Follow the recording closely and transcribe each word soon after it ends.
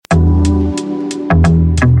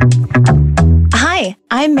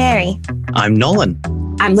I'm Mary. I'm Nolan.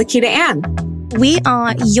 I'm Lakita Ann. We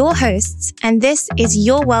are your hosts, and this is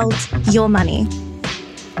Your World, Your Money.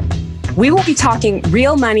 We will be talking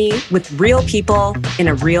real money with real people in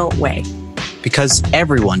a real way. Because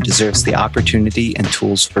everyone deserves the opportunity and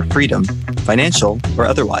tools for freedom, financial or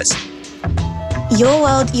otherwise. Your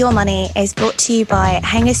World, Your Money is brought to you by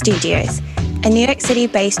Hanger Studios, a New York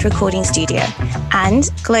City-based recording studio,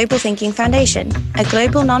 and Global Thinking Foundation, a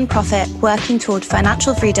global non-profit working toward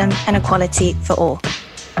financial freedom and equality for all.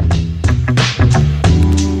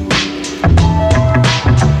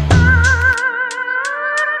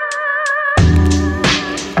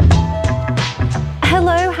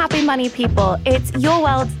 Hello, happy money people. It's Your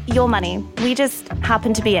World, Your Money. We just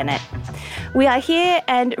happen to be in it. We are here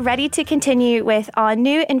and ready to continue with our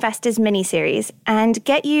new Investors mini-series and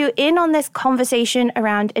get you in on this conversation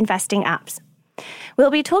around investing apps.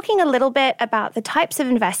 We'll be talking a little bit about the types of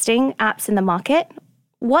investing apps in the market,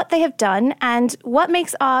 what they have done, and what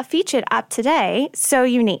makes our featured app today so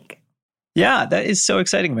unique. Yeah, that is so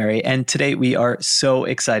exciting, Mary. And today we are so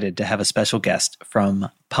excited to have a special guest from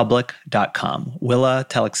Public.com, Willa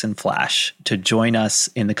Telekson-Flash, to join us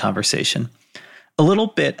in the conversation. A little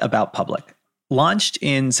bit about Public. Launched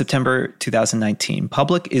in September 2019,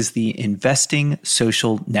 Public is the investing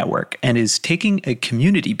social network and is taking a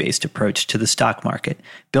community-based approach to the stock market,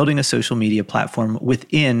 building a social media platform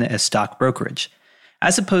within a stock brokerage.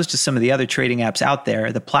 As opposed to some of the other trading apps out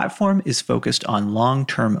there, the platform is focused on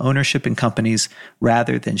long-term ownership in companies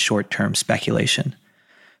rather than short-term speculation.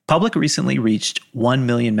 Public recently reached 1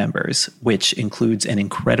 million members, which includes an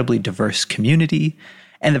incredibly diverse community,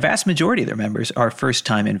 and the vast majority of their members are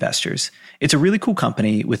first-time investors. It's a really cool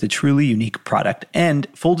company with a truly unique product. And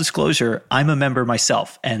full disclosure, I'm a member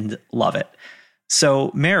myself and love it.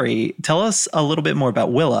 So, Mary, tell us a little bit more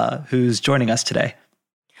about Willa, who's joining us today.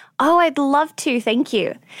 Oh, I'd love to. Thank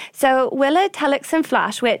you. So Willa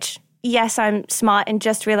Telekson-Flash, which, yes, I'm smart and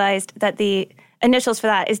just realized that the initials for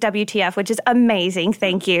that is WTF, which is amazing.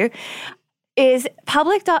 Thank you. Is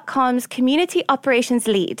Public.com's community operations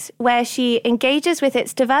lead, where she engages with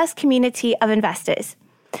its diverse community of investors.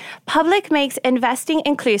 Public makes investing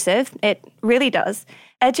inclusive, it really does,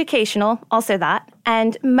 educational, also that,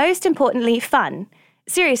 and most importantly, fun.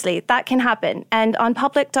 Seriously, that can happen, and on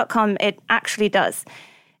Public.com, it actually does.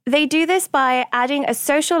 They do this by adding a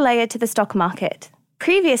social layer to the stock market.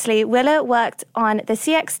 Previously, Willa worked on the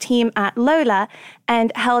CX team at Lola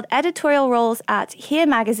and held editorial roles at Here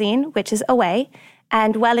Magazine, which is Away,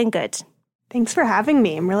 and Well and Good. Thanks for having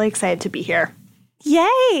me. I'm really excited to be here.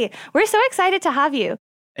 Yay! We're so excited to have you.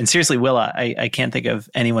 And seriously, Willa, I can't think of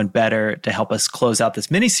anyone better to help us close out this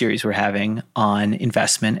mini-series we're having on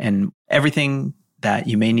investment and everything that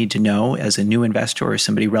you may need to know as a new investor or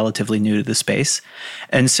somebody relatively new to the space.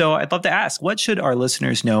 And so I'd love to ask, what should our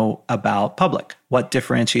listeners know about Public? What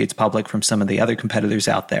differentiates Public from some of the other competitors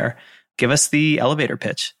out there? Give us the elevator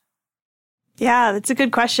pitch. Yeah, that's a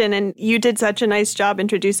good question. And you did such a nice job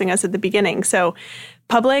introducing us at the beginning. So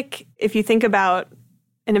Public, if you think about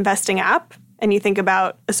an investing app and you think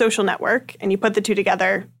about a social network and you put the two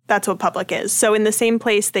together, that's what Public is. So in the same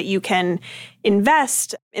place that you can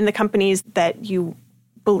invest in the companies that you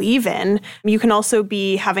believe in, you can also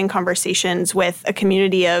be having conversations with a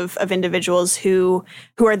community of individuals who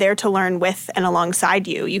are there to learn with and alongside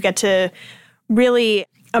you. You get to really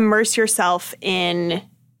immerse yourself in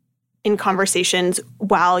conversations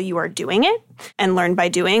while you are doing it and learn by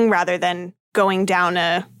doing rather than going down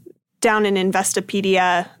an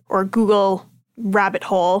Investopedia or Google rabbit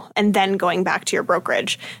hole and then going back to your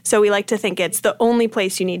brokerage. So we like to think it's the only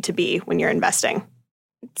place you need to be when you're investing.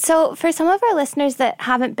 So for some of our listeners that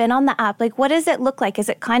haven't been on the app, what does it look like? Is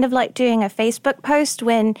it kind of like doing a Facebook post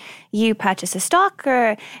when you purchase a stock?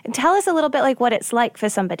 Or tell us a little bit what it's like for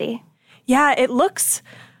somebody. Yeah, it looks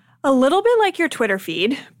a little bit like your Twitter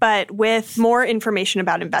feed, but with more information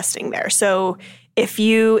about investing there. So if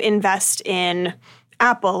you invest in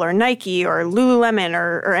Apple or Nike or Lululemon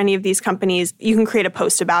or any of these companies, you can create a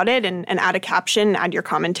post about it and add a caption, add your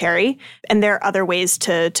commentary. And there are other ways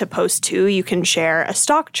to post too. You can share a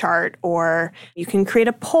stock chart or you can create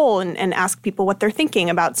a poll and ask people what they're thinking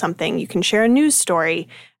about something. You can share a news story.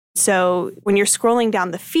 So when you're scrolling down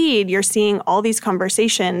the feed, you're seeing all these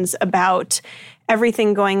conversations about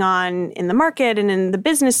everything going on in the market and in the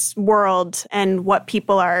business world and what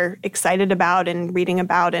people are excited about and reading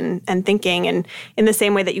about and thinking. And in the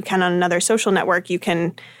same way that you can on another social network, you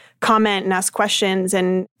can comment and ask questions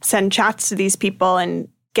and send chats to these people and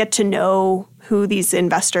get to know who these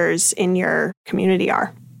investors in your community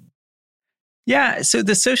are. Yeah, so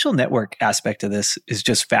the social network aspect of this is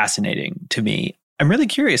just fascinating to me. I'm really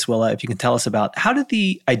curious, Willa, if you can tell us about how did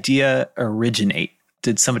the idea originate?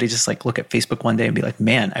 Did somebody just look at Facebook one day and be like,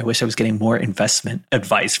 man, I wish I was getting more investment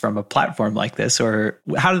advice from a platform like this? Or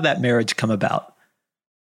how did that marriage come about?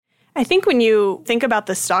 I think when you think about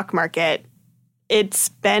the stock market, it's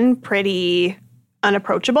been pretty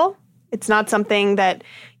unapproachable. It's not something that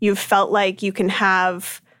you've felt like you can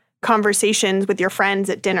have conversations with your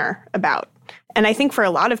friends at dinner about. And I think for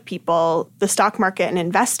a lot of people, the stock market and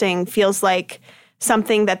investing feels like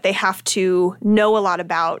something that they have to know a lot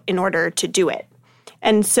about in order to do it.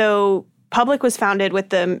 And so Public was founded with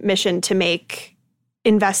the mission to make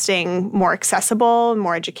investing more accessible,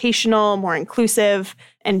 more educational, more inclusive,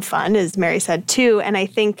 and fun, as Mary said too. And I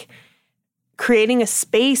think creating a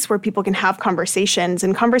space where people can have conversations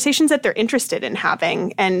and conversations that they're interested in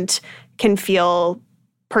having and can feel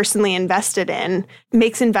personally invested in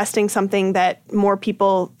makes investing something that more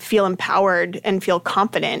people feel empowered and feel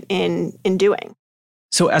confident in doing.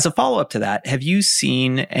 So as a follow-up to that, have you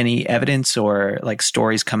seen any evidence or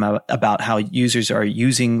stories come out about how users are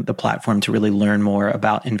using the platform to really learn more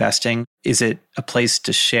about investing? Is it a place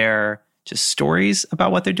to share just stories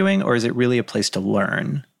about what they're doing, or is it really a place to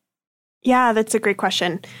learn? Yeah, that's a great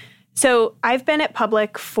question. So I've been at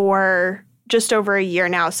Public for just over a year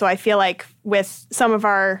now. So I feel like with some of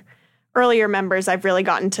our earlier members, I've really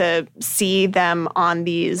gotten to see them on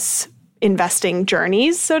these investing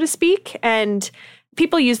journeys, so to speak. And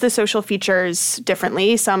people use the social features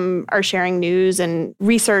differently. Some are sharing news and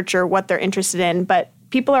research or what they're interested in, but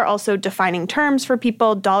people are also defining terms for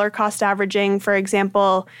people. Dollar cost averaging, for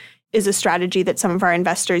example, is a strategy that some of our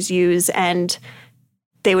investors use, and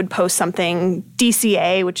they would post something,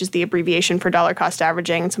 DCA, which is the abbreviation for dollar cost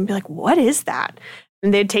averaging, and someone would be like, what is that?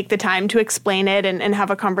 And they'd take the time to explain it and have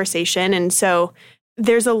a conversation. And so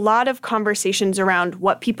there's a lot of conversations around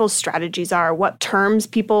what people's strategies are, what terms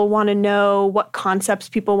people want to know, what concepts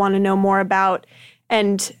people want to know more about.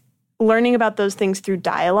 And learning about those things through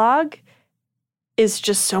dialogue is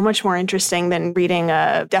just so much more interesting than reading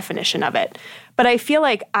a definition of it. But I feel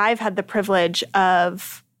like I've had the privilege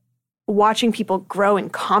of watching people grow in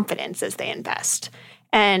confidence as they invest.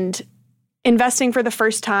 And investing for the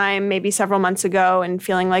first time, maybe several months ago, and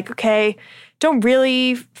feeling like, okay, don't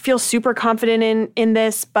really feel super confident in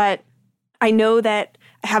this, but I know that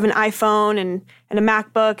I have an iPhone and a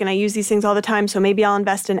MacBook, and I use these things all the time, so maybe I'll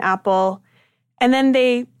invest in Apple. And then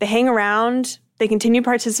they hang around, they continue to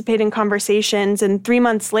participate in conversations, and 3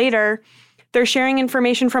 months later, they're sharing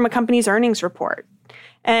information from a company's earnings report.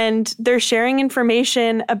 And they're sharing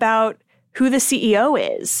information about who the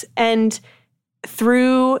CEO is. And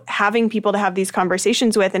through having people to have these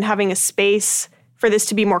conversations with and having a space for this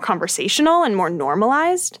to be more conversational and more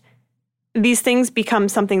normalized, these things become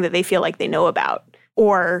something that they feel like they know about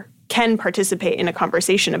or can participate in a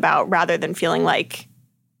conversation about, rather than feeling like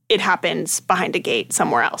it happens behind a gate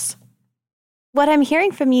somewhere else. What I'm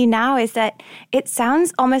hearing from you now is that it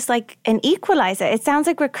sounds almost like an equalizer. It sounds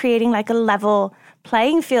like we're creating a level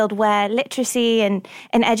playing field where literacy and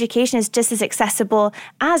education is just as accessible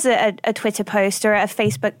as a Twitter post or a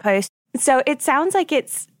Facebook post. So it sounds like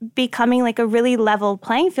it's becoming a really level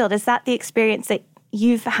playing field. Is that the experience that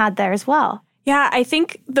you've had there as well? Yeah, I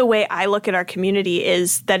think the way I look at our community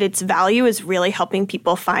is that its value is really helping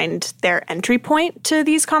people find their entry point to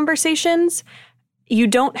these conversations. You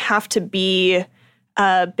don't have to be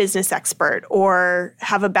a business expert or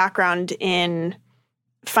have a background in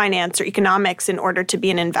finance or economics in order to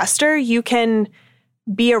be an investor. You can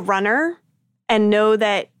be a runner and know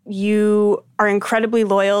that you are incredibly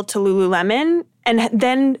loyal to Lululemon, and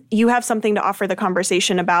then you have something to offer the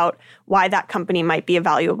conversation about why that company might be a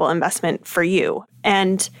valuable investment for you.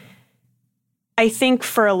 And I think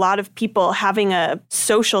for a lot of people, having a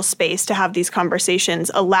social space to have these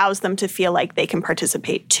conversations allows them to feel like they can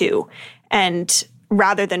participate too. And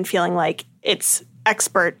rather than feeling like it's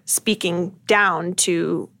expert speaking down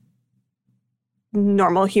to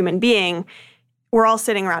normal human being, we're all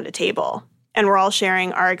sitting around a table and we're all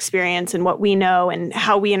sharing our experience and what we know and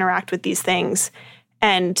how we interact with these things.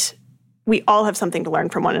 And we all have something to learn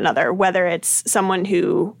from one another, whether it's someone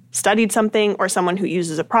who studied something or someone who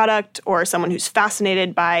uses a product or someone who's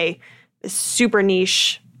fascinated by a super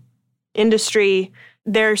niche industry.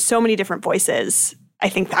 There's so many different voices. I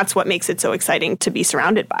think that's what makes it so exciting to be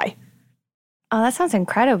surrounded by. Oh, that sounds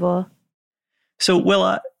incredible. So,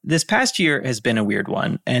 Willa, this past year has been a weird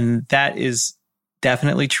one, and that is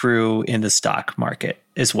definitely true in the stock market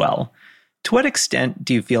as well. To what extent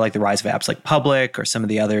do you feel like the rise of apps like Public or some of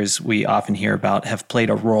the others we often hear about have played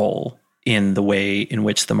a role in the way in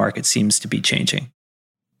which the market seems to be changing?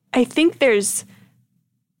 I think there's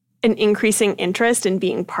an increasing interest in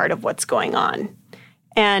being part of what's going on.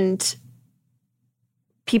 And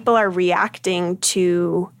people are reacting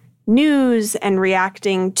to news and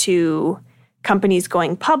reacting to companies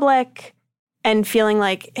going public and feeling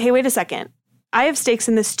like, hey, wait a second, I have stakes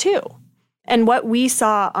in this too. And what we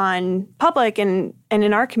saw on Public and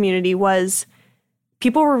in our community was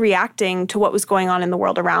people were reacting to what was going on in the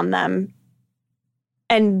world around them.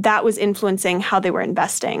 And that was influencing how they were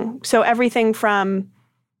investing. So everything from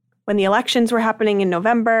when the elections were happening in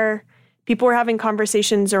November, people were having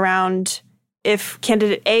conversations around if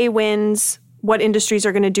candidate A wins, what industries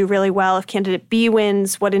are going to do really well. If candidate B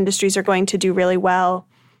wins, what industries are going to do really well.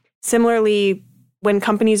 Similarly, when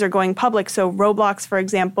companies are going public, so Roblox, for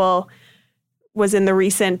example, was in the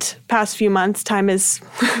recent past few months, time is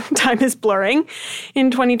blurring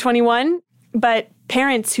in 2021. But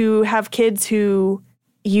parents who have kids who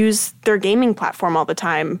use their gaming platform all the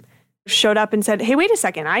time showed up and said, hey, wait a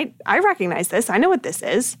second, I recognize this. I know what this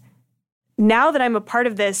is. Now that I'm a part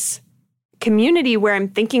of this community where I'm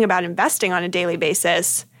thinking about investing on a daily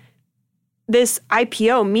basis, this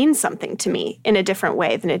IPO means something to me in a different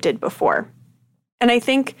way than it did before. And I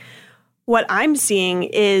think what I'm seeing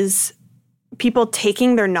is people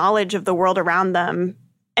taking their knowledge of the world around them,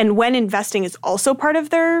 and when investing is also part of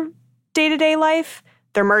their day-to-day life,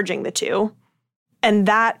 they're merging the two. And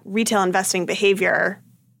that retail investing behavior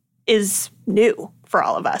is new for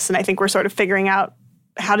all of us. And I think we're sort of figuring out,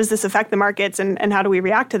 how does this affect the markets and how do we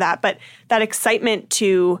react to that? But that excitement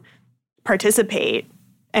to participate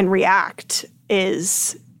and react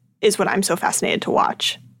is what I'm so fascinated to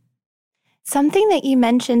watch. Something that you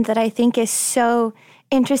mentioned that I think is so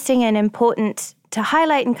interesting and important to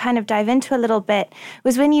highlight and kind of dive into a little bit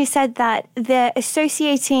was when you said that they're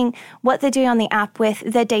associating what they're doing on the app with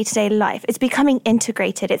their day-to-day life. It's becoming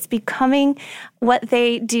integrated. It's becoming what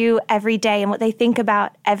they do every day and what they think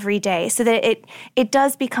about every day, so that it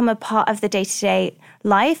does become a part of the day-to-day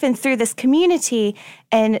life. And through this community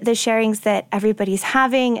and the sharings that everybody's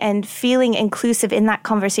having and feeling inclusive in that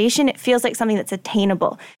conversation, it feels like something that's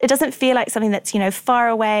attainable. It doesn't feel like something that's, far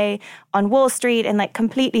away on Wall Street and like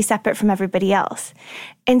completely separate from everybody else.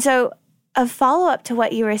 And so a follow-up to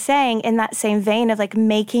what you were saying in that same vein of like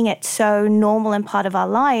making it so normal and part of our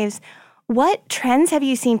lives, what trends have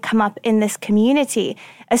you seen come up in this community,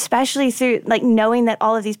 especially through like knowing that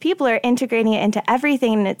all of these people are integrating it into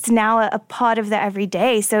everything and it's now a part of their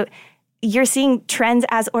everyday? So you're seeing trends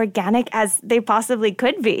as organic as they possibly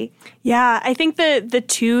could be. Yeah, I think the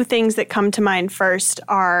two things that come to mind first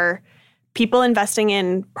are people investing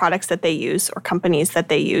in products that they use or companies that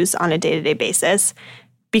they use on a day-to-day basis.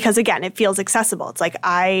 Because again, it feels accessible. It's like,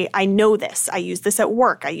 I know this. I use this at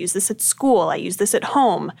work. I use this at school. I use this at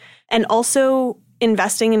home. And also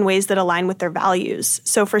investing in ways that align with their values.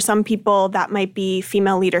 So for some people, that might be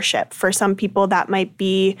female leadership. For some people, that might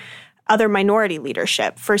be other minority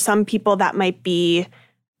leadership. For some people, that might be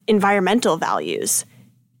environmental values.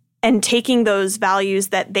 And taking those values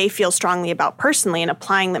that they feel strongly about personally and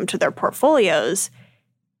applying them to their portfolios,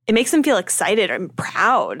 it makes them feel excited and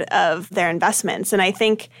proud of their investments. And I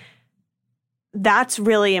think that's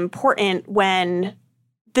really important when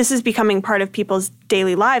this is becoming part of people's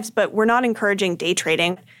daily lives, but we're not encouraging day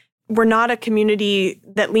trading. We're not a community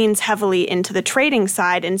that leans heavily into the trading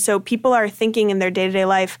side. And so people are thinking in their day-to-day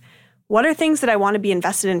life, what are things that I want to be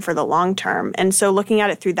invested in for the long term? And so looking at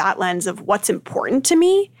it through that lens of what's important to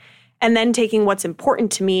me, and then taking what's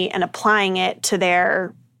important to me and applying it to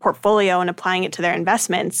their portfolio and applying it to their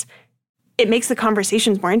investments, it makes the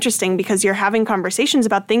conversations more interesting because you're having conversations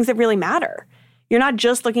about things that really matter. You're not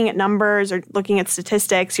just looking at numbers or looking at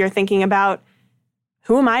statistics. You're thinking about,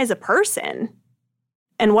 who am I as a person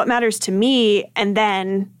and what matters to me? And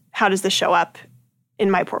then how does this show up in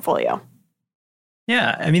my portfolio?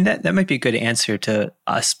 Yeah, I mean, that might be a good answer to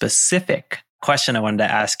a specific question I wanted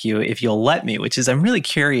to ask you, if you'll let me, which is I'm really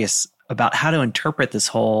curious about how to interpret this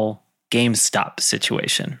whole GameStop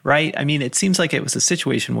situation, right? I mean, it seems like it was a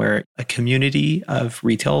situation where a community of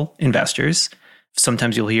retail investors,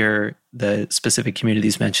 sometimes you'll hear the specific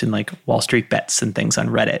communities mentioned, like Wall Street Bets and things on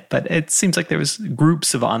Reddit, but it seems like there was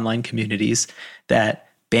groups of online communities that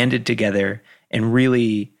banded together and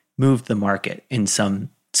really moved the market in some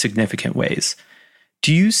significant ways.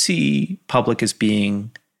 Do you see Public as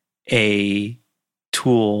being a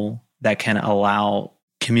tool that can allow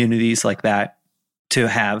communities like that to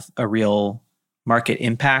have a real market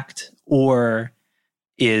impact? Or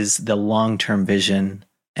is the long-term vision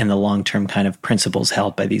and the long-term kind of principles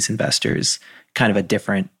held by these investors kind of a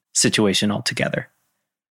different situation altogether?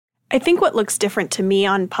 I think what looks different to me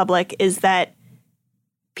on Public is that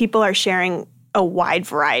people are sharing a wide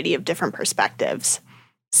variety of different perspectives.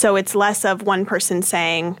 So it's less of one person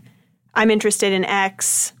saying, I'm interested in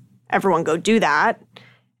X, everyone go do that.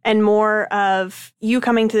 And more of you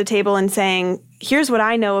coming to the table and saying, here's what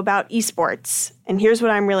I know about esports, and here's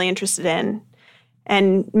what I'm really interested in.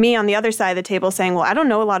 And me on the other side of the table saying, well, I don't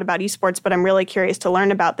know a lot about esports, but I'm really curious to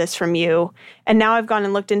learn about this from you. And now I've gone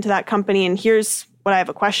and looked into that company, and here's what I have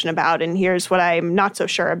a question about, and here's what I'm not so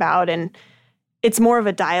sure about. And it's more of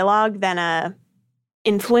a dialogue than a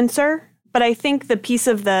influencer. But I think the piece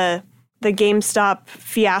of the GameStop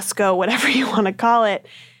fiasco, whatever you want to call it,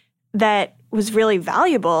 that was really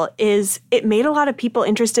valuable is it made a lot of people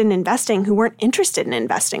interested in investing who weren't interested in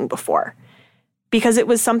investing before. Because it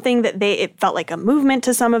was something that it felt like a movement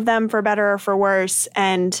to some of them, for better or for worse.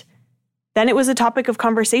 And then it was a topic of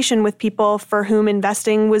conversation with people for whom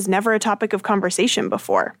investing was never a topic of conversation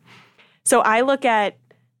before. So I look at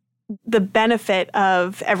the benefit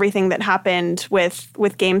of everything that happened with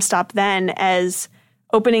GameStop then as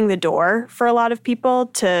opening the door for a lot of people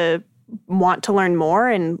to want to learn more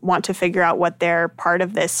and want to figure out what their part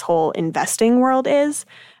of this whole investing world is.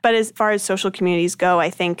 But as far as social communities go, I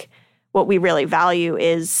think what we really value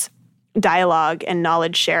is dialogue and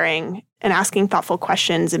knowledge sharing and asking thoughtful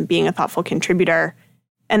questions and being a thoughtful contributor.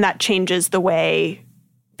 And that changes the way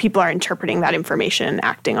people are interpreting that information and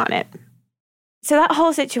acting on it. So that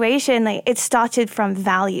whole situation, it started from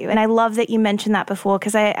value. And I love that you mentioned that before,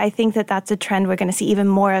 because I think that that's a trend we're going to see even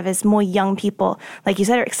more of as more young people, like you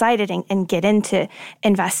said, are excited and get into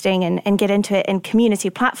investing and get into it in community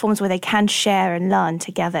platforms where they can share and learn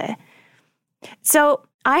together. So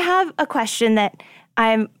I have a question that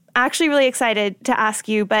I'm actually really excited to ask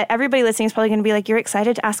you, but everybody listening is probably going to be like, you're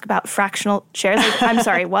excited to ask about fractional shares? Like, I'm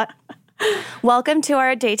sorry, what? Welcome to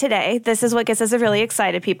our day-to-day. This is what gets us really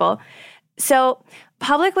excited, people. So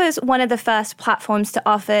Public was one of the first platforms to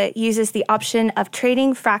offer users the option of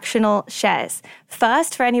trading fractional shares.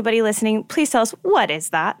 First, for anybody listening, please tell us, what is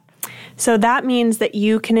that? So that means that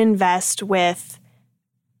you can invest with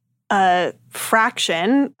a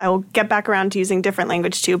fraction. I will get back around to using different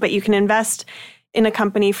language too, but you can invest in a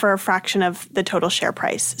company for a fraction of the total share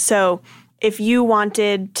price. So if you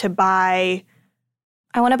wanted to buy...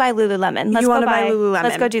 I want to buy Lululemon. You want to buy Lululemon.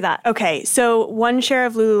 Let's go do that. Okay, so one share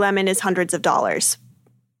of Lululemon is hundreds of dollars.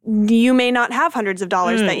 You may not have hundreds of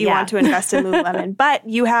dollars that you want to invest in Lululemon, but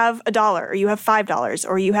you have $1 or you have $5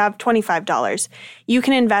 or you have $25. You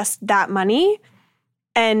can invest that money,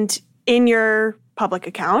 and in your Public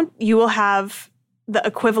account, you will have the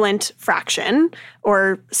equivalent fraction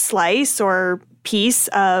or slice or piece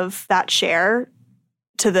of that share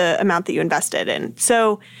to the amount that you invested in.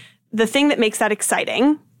 So the thing that makes that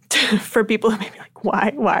exciting for people who may be like,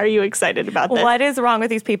 why are you excited about this? What is wrong with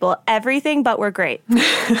these people? Everything, but we're great.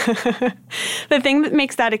 The thing that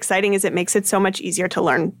makes that exciting is it makes it so much easier to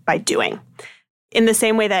learn by doing. In the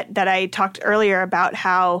same way that I talked earlier about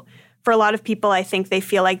how for a lot of people, I think they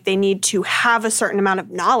feel like they need to have a certain amount of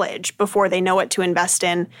knowledge before they know what to invest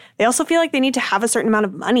in. They also feel like they need to have a certain amount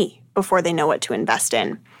of money before they know what to invest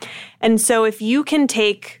in. And so if you can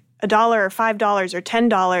take $1 or $5 or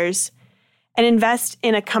 $10 and invest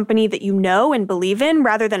in a company that you know and believe in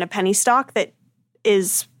rather than a penny stock that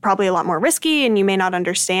is probably a lot more risky and you may not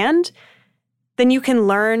understand, then you can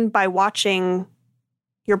learn by watching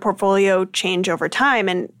your portfolio change over time.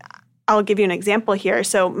 And I'll give you an example here.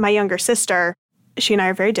 So my younger sister, she and I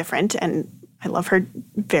are very different, and I love her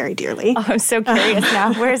very dearly. Oh, I'm so curious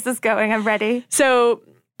now. Where is this going? I'm ready. So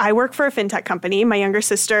I work for a fintech company. My younger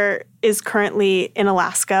sister is currently in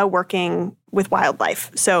Alaska working with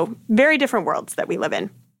wildlife. So very different worlds that we live in.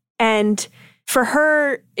 And for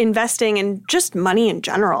her, investing in just money in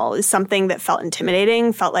general is something that felt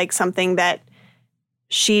intimidating, felt like something that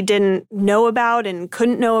she didn't know about and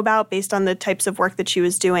couldn't know about based on the types of work that she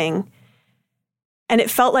was doing. And it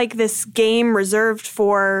felt like this game reserved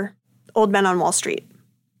for old men on Wall Street.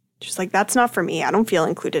 She's like, that's not for me. I don't feel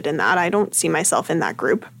included in that. I don't see myself in that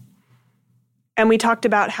group. And we talked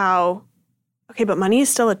about how, okay, but money is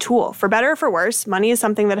still a tool. For better or for worse, money is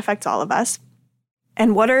something that affects all of us.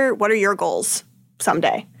 And what are your goals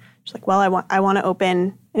someday? She's like, well, I want to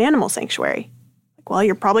open an animal sanctuary. Like, well,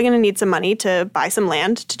 you're probably going to need some money to buy some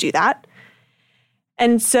land to do that.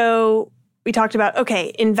 And so we talked about,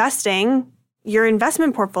 okay, investing, your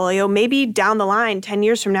investment portfolio, maybe down the line, 10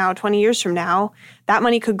 years from now, 20 years from now, that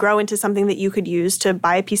money could grow into something that you could use to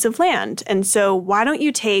buy a piece of land. And so why don't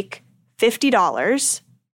you take $50,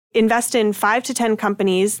 invest in 5 to 10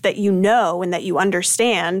 companies that you know and that you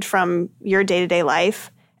understand from your day-to-day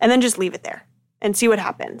life, and then just leave it there and see what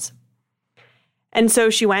happens. And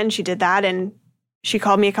so she went and she did that, and she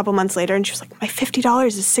called me a couple months later and she was like, my $50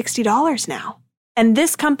 is $60 now. And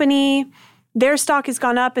this company their stock has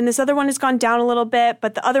gone up and this other one has gone down a little bit,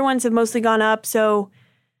 but the other ones have mostly gone up. So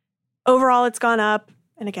overall, it's gone up.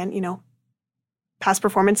 And again, past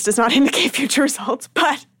performance does not indicate future results,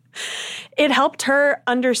 but it helped her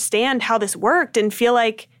understand how this worked and feel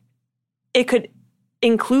like it could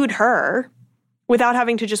include her without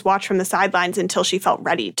having to just watch from the sidelines until she felt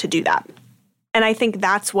ready to do that. And I think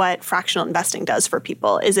that's what fractional investing does for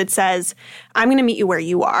people, is it says, I'm going to meet you where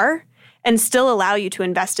you are and still allow you to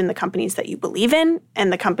invest in the companies that you believe in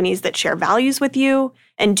and the companies that share values with you,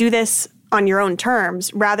 and do this on your own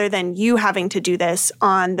terms rather than you having to do this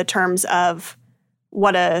on the terms of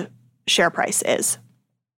what a share price is.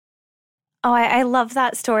 Oh, I love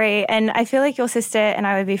that story. And I feel like your sister and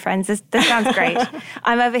I would be friends. This sounds great.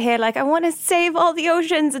 I'm over here like, I want to save all the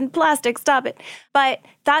oceans and plastic, stop it. But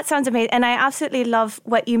that sounds amazing. And I absolutely love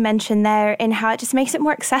what you mentioned there in how it just makes it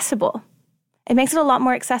more accessible. It makes it a lot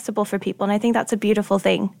more accessible for people. And I think that's a beautiful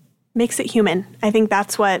thing. Makes it human. I think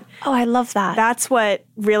that's what... Oh, I love that. That's what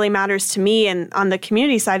really matters to me. And on the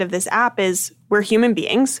community side of this app is we're human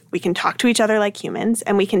beings. We can talk to each other like humans.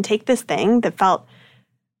 And we can take this thing that felt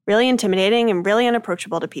really intimidating and really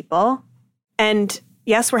unapproachable to people. And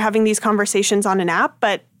yes, we're having these conversations on an app,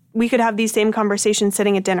 but we could have these same conversations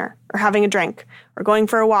sitting at dinner or having a drink or going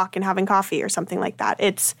for a walk and having coffee or something like that.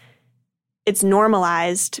 It's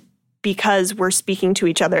normalized because we're speaking to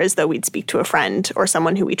each other as though we'd speak to a friend or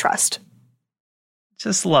someone who we trust.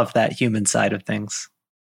 Just love that human side of things.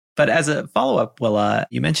 But as a follow-up, Willa,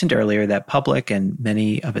 you mentioned earlier that Public and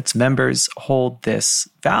many of its members hold this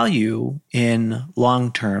value in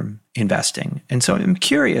long-term investing. And so I'm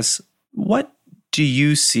curious, what do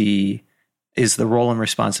you see is the role and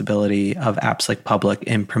responsibility of apps like Public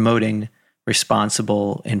in promoting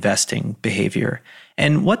responsible investing behavior?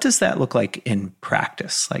 And what does that look like in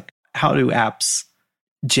practice? Like, how do apps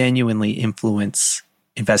genuinely influence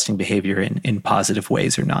investing behavior in positive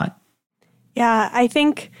ways or not? Yeah, I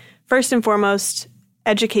think first and foremost,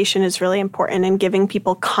 education is really important, and giving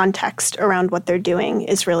people context around what they're doing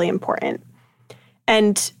is really important.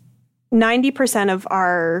 And 90% of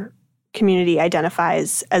our community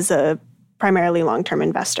identifies as a primarily long-term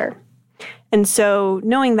investor. And so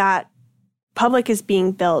knowing that Public is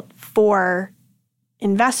being built for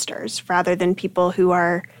investors rather than people who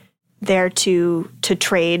are there to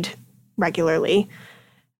trade regularly.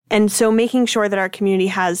 And so making sure that our community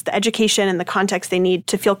has the education and the context they need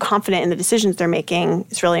to feel confident in the decisions they're making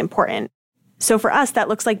is really important. So for us, that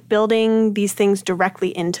looks like building these things directly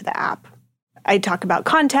into the app. I talk about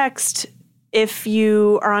context. If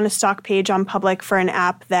you are on a stock page on Public for an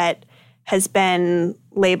app that has been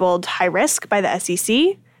labeled high risk by the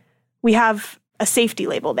SEC, we have a safety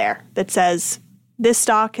label there that says, this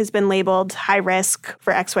stock has been labeled high risk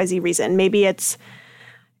for XYZ reason. Maybe it's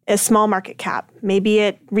a small market cap. Maybe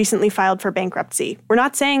it recently filed for bankruptcy. We're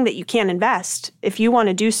not saying that you can't invest. If you want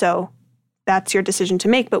to do so, that's your decision to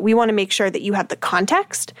make. But we want to make sure that you have the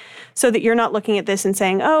context so that you're not looking at this and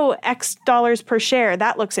saying, oh, X dollars per share,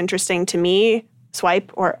 that looks interesting to me,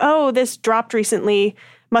 swipe. Or, oh, this dropped recently,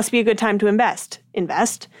 must be a good time to invest.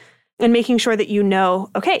 And making sure that you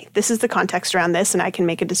know, okay, this is the context around this and I can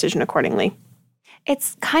make a decision accordingly.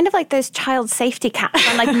 It's kind of like those child safety caps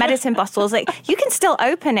on like medicine bottles. Like you can still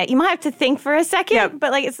open it. You might have to think for a second,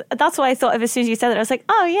 but like that's what I thought of as soon as you said it. I was like,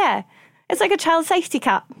 oh yeah, it's like a child safety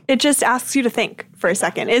cap. It just asks you to think for a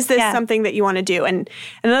second. Is this something that you want to do? And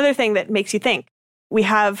another thing that makes you think, we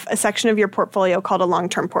have a section of your portfolio called a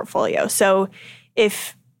long-term portfolio. So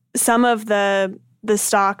if some of the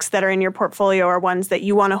stocks that are in your portfolio are ones that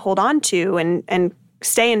you want to hold on to and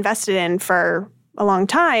stay invested in for a long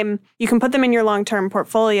time, you can put them in your long-term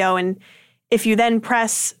portfolio. And if you then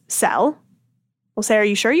press sell, we'll say, are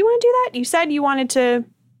you sure you want to do that? You said you wanted to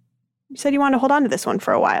hold on to this one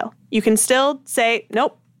for a while. You can still say,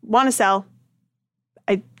 nope, want to sell.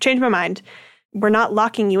 I changed my mind. We're not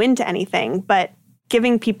locking you into anything, but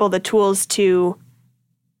giving people the tools to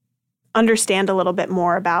understand a little bit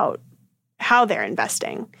more about how they're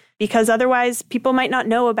investing. Because otherwise, people might not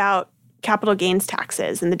know about capital gains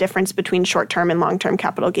taxes and the difference between short-term and long-term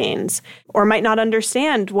capital gains, or might not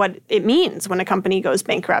understand what it means when a company goes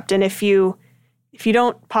bankrupt. And if you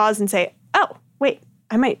don't pause and say, oh, wait,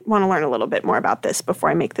 I might want to learn a little bit more about this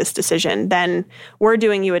before I make this decision, then we're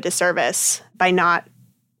doing you a disservice by not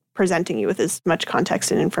presenting you with as much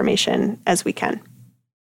context and information as we can.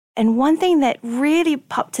 And one thing that really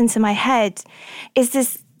popped into my head is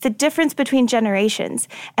the difference between generations.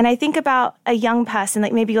 And I think about a young person,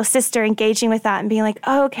 like maybe your sister, engaging with that and being like,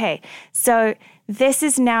 oh, okay, so this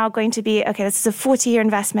is now going to be, okay, this is a 40-year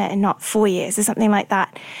investment and not 4 years or something like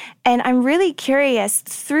that. And I'm really curious,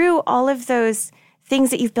 through all of those things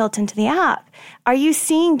that you've built into the app, are you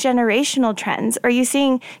seeing generational trends? Are you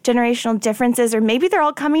seeing generational differences? Or maybe they're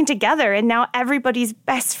all coming together and now everybody's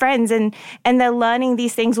best friends and they're learning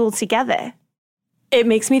these things all together. It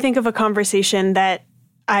makes me think of a conversation that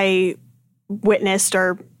I witnessed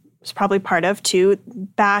or was probably part of too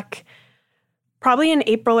back probably in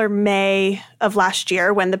April or May of last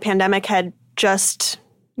year when the pandemic had just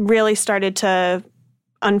really started to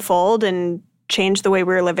unfold and change the way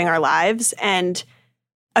we were living our lives. And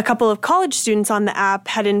a couple of college students on the app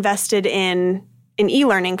had invested in an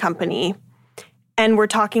e-learning company. And we're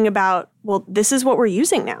talking about, well, this is what we're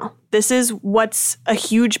using now. This is what's a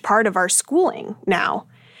huge part of our schooling now.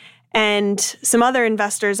 And some other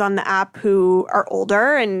investors on the app who are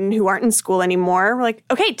older and who aren't in school anymore were like,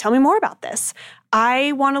 okay, tell me more about this.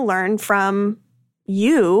 I want to learn from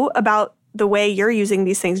you about the way you're using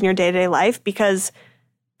these things in your day-to-day life, because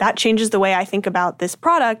that changes the way I think about this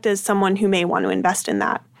product as someone who may want to invest in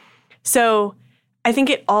that. So I think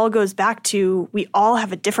it all goes back to we all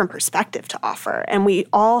have a different perspective to offer, and we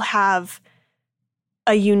all have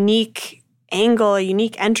a unique angle, a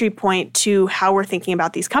unique entry point to how we're thinking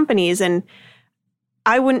about these companies. And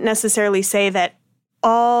I wouldn't necessarily say that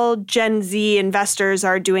all Gen Z investors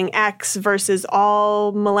are doing X versus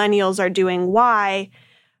all millennials are doing Y.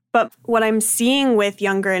 But what I'm seeing with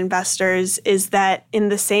younger investors is that in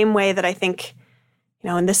the same way that I think,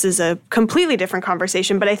 and this is a completely different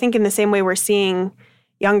conversation, but I think in the same way we're seeing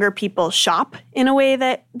younger people shop in a way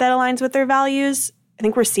that aligns with their values, I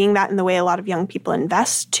think we're seeing that in the way a lot of young people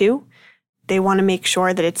invest too. They want to make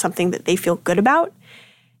sure that it's something that they feel good about.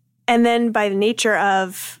 And then by the nature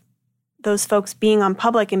of those folks being on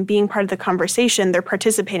public and being part of the conversation, they're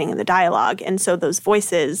participating in the dialogue. And so those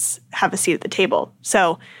voices have a seat at the table.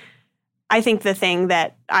 So I think the thing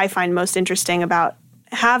that I find most interesting about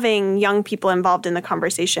having young people involved in the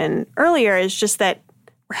conversation earlier is just that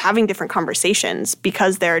we're having different conversations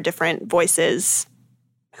because there are different voices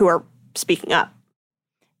who are speaking up.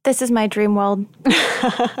 This is my dream world.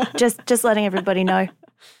 just letting everybody know.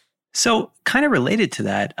 So kind of related to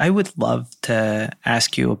that, I would love to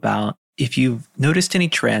ask you about if you've noticed any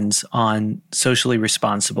trends on socially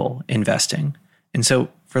responsible investing. And so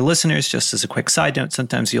for listeners, just as a quick side note,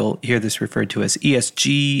 sometimes you'll hear this referred to as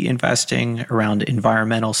ESG investing around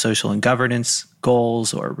environmental, social, and governance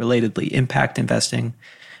goals, or relatedly impact investing.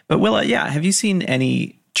 But Willa, have you seen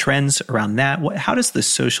any trends around that? How does the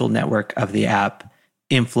social network of the app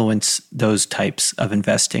influence those types of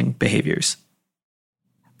investing behaviors?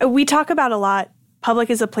 We talk about a lot, public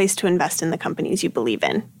is a place to invest in the companies you believe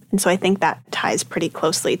in. And so I think that ties pretty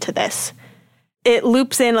closely to this. It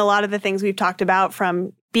loops in a lot of the things we've talked about,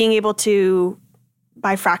 from being able to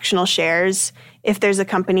buy fractional shares if there's a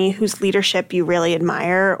company whose leadership you really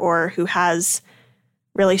admire or who has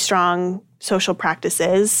really strong social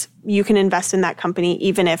practices. You can invest in that company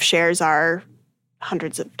even if shares are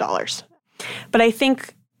hundreds of dollars. But I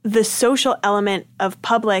think the social element of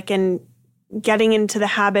public and getting into the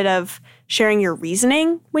habit of sharing your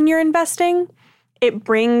reasoning when you're investing, it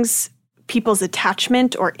brings people's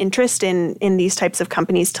attachment or interest in these types of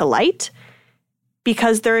companies to light,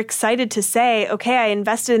 because they're excited to say, okay, I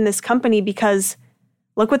invested in this company because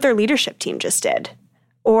look what their leadership team just did.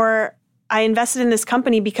 Or I invested in this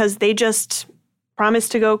company because they just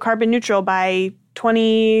promised to go carbon neutral by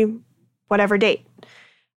 20 whatever date.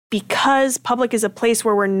 Because public is a place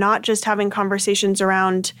where we're not just having conversations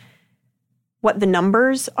around what the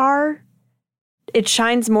numbers are, it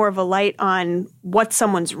shines more of a light on what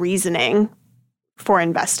someone's reasoning for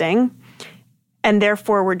investing. And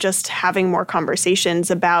therefore, we're just having more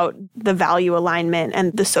conversations about the value alignment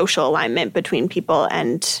and the social alignment between people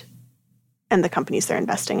and the companies they're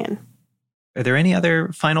investing in. Are there any other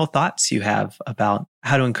final thoughts you have about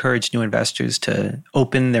how to encourage new investors to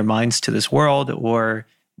open their minds to this world, or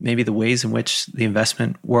maybe the ways in which the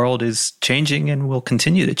investment world is changing and will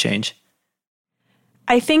continue to change?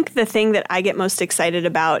 I think the thing that I get most excited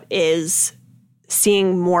about is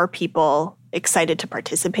seeing more people excited to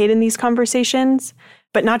participate in these conversations,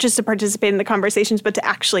 but not just to participate in the conversations, but to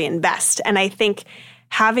actually invest. And I think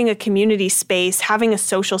having a community space, having a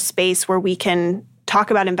social space where we can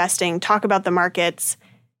talk about investing, talk about the markets,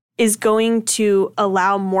 is going to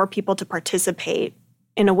allow more people to participate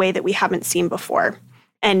in a way that we haven't seen before.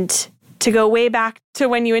 And to go way back to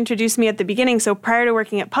when you introduced me at the beginning, so prior to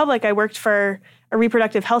working at Public, I worked for a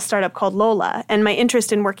reproductive health startup called Lola. And my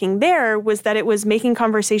interest in working there was that it was making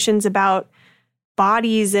conversations about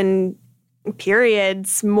bodies and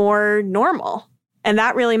periods more normal. And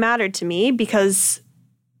that really mattered to me, because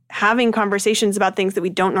having conversations about things that we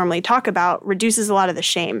don't normally talk about reduces a lot of the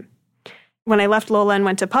shame. When I left Lola and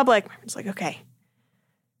went to Public, I was like, okay,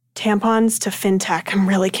 tampons to fintech. I'm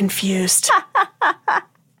really confused.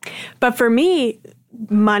 But for me,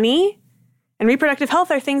 money and reproductive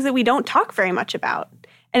health are things that we don't talk very much about.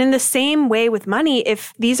 And in the same way with money,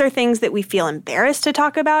 if these are things that we feel embarrassed to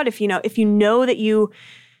talk about, if you know that you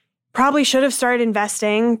probably should have started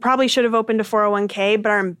investing, probably should have opened a 401k, but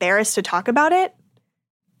are embarrassed to talk about it,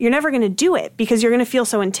 you're never going to do it because you're going to feel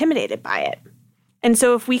so intimidated by it. And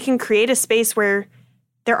so if we can create a space where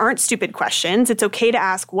there aren't stupid questions, it's okay to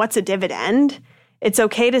ask, what's a dividend? It's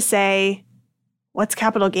okay to say, what's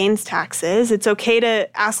capital gains taxes? It's okay to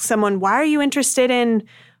ask someone, why are you interested in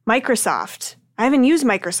Microsoft? I haven't used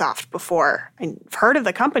Microsoft before. I've heard of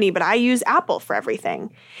the company, but I use Apple for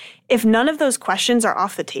everything. If none of those questions are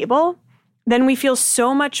off the table, then we feel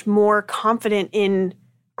so much more confident in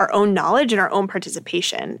our own knowledge and our own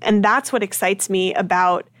participation. And that's what excites me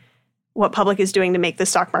about what Public is doing to make the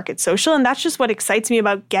stock market social. And that's just what excites me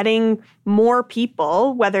about getting more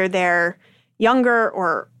people, whether they're younger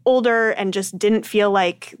or older and just didn't feel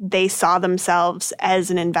like they saw themselves as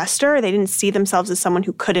an investor. They didn't see themselves as someone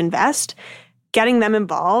who could invest. Getting them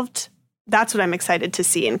involved, that's what I'm excited to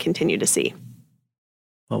see and continue to see.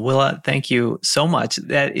 Well, Willa, thank you so much.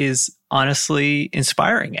 That is honestly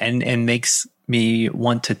inspiring and makes me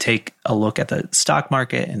want to take a look at the stock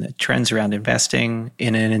market and the trends around investing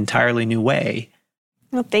in an entirely new way.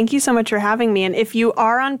 Well, thank you so much for having me. And if you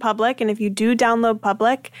are on Public and if you do download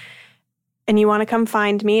Public and you want to come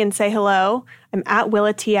find me and say hello, I'm at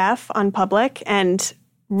WillaTF on Public and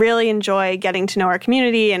really enjoy getting to know our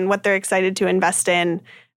community and what they're excited to invest in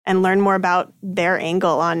and learn more about their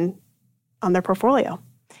angle on their portfolio.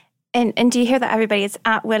 And do you hear that, everybody? It's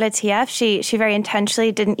at WillaTF. She very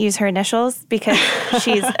intentionally didn't use her initials because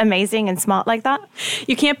she's amazing and smart like that.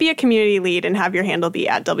 You can't be a community lead and have your handle be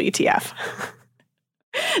at WTF.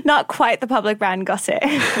 Not quite the Public brand, got it.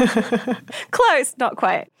 Close, not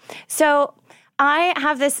quite. So I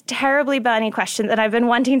have this terribly burning question that I've been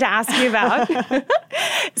wanting to ask you about.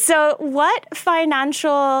 So what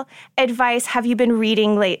financial advice have you been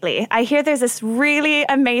reading lately? I hear there's this really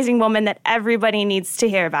amazing woman that everybody needs to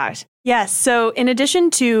hear about. Yes. So in addition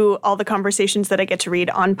to all the conversations that I get to read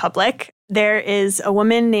on Public, there is a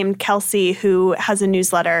woman named Kelsey who has a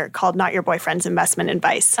newsletter called Not Your Boyfriend's Investment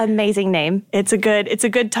Advice. Amazing name. It's a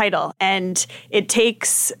good title. And it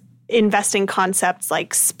takes investing concepts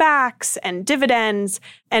like SPACs and dividends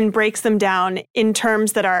and breaks them down in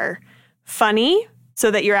terms that are funny so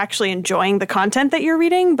that you're actually enjoying the content that you're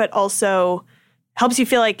reading, but also helps you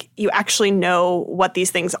feel like you actually know what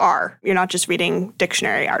these things are. You're not just reading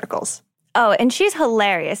dictionary articles. Oh, and she's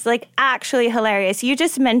hilarious, like actually hilarious. You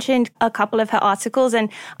just mentioned a couple of her articles and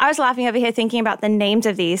I was laughing over here thinking about the names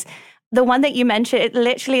of these. The one that you mentioned, it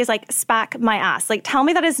literally is like SPAC my ass. Like, tell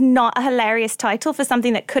me that is not a hilarious title for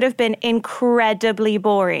something that could have been incredibly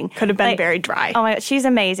boring. Could have been very dry. Oh my God, she's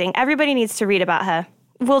amazing. Everybody needs to read about her.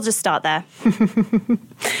 We'll just start there.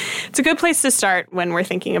 It's a good place to start when we're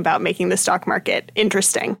thinking about making the stock market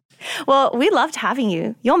interesting. Well, we loved having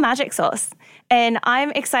you. You're magic sauce. And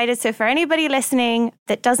I'm excited. So for anybody listening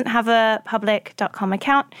that doesn't have a public.com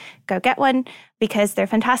account, go get one because they're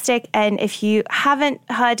fantastic. And if you haven't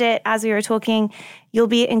heard it as we were talking, you'll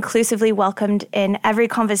be inclusively welcomed in every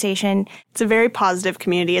conversation. It's a very positive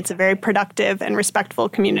community. It's a very productive and respectful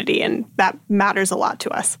community. And that matters a lot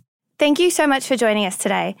to us. Thank you so much for joining us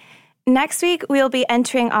today. Next week, we'll be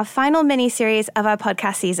entering our final mini-series of our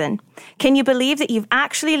podcast season. Can you believe that you've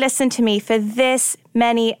actually listened to me for this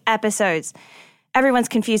many episodes? Everyone's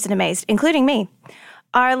confused and amazed, including me.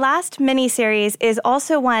 Our last mini-series is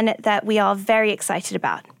also one that we are very excited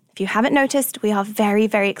about. If you haven't noticed, we are very,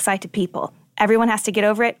 very excited people. Everyone has to get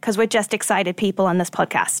over it because we're just excited people on this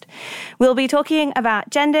podcast. We'll be talking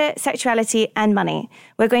about gender, sexuality, and money.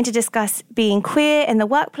 We're going to discuss being queer in the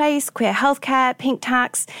workplace, queer healthcare, pink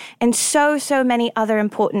tax, and so many other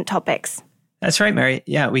important topics. That's right, Mary.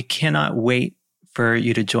 Yeah, we cannot wait for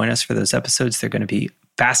you to join us for those episodes. They're going to be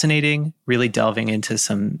fascinating, really delving into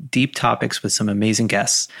some deep topics with some amazing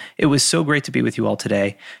guests. It was so great to be with you all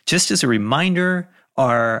today. Just as a reminder,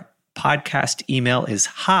 our podcast email is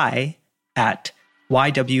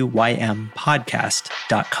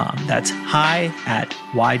hi@ywympodcast.com. That's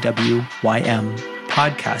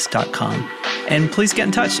hi@ywympodcast.com. And please get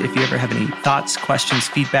in touch if you ever have any thoughts, questions,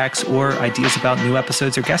 feedbacks, or ideas about new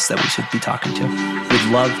episodes or guests that we should be talking to.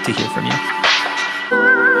 We'd love to hear from you.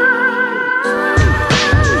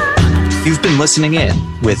 You've been listening in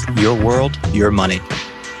with Your World, Your Money.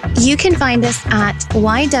 You can find us at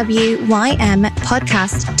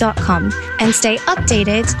ywympodcast.com and stay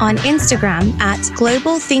updated on Instagram at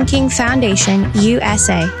Global Thinking Foundation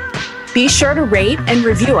USA. Be sure to rate and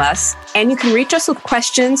review us, and you can reach us with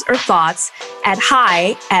questions or thoughts at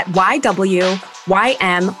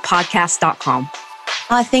hi@ywympodcast.com.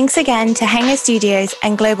 Our thanks again to Hanger Studios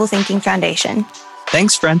and Global Thinking Foundation.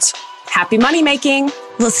 Thanks, friends. Happy money making!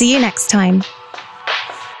 We'll see you next time.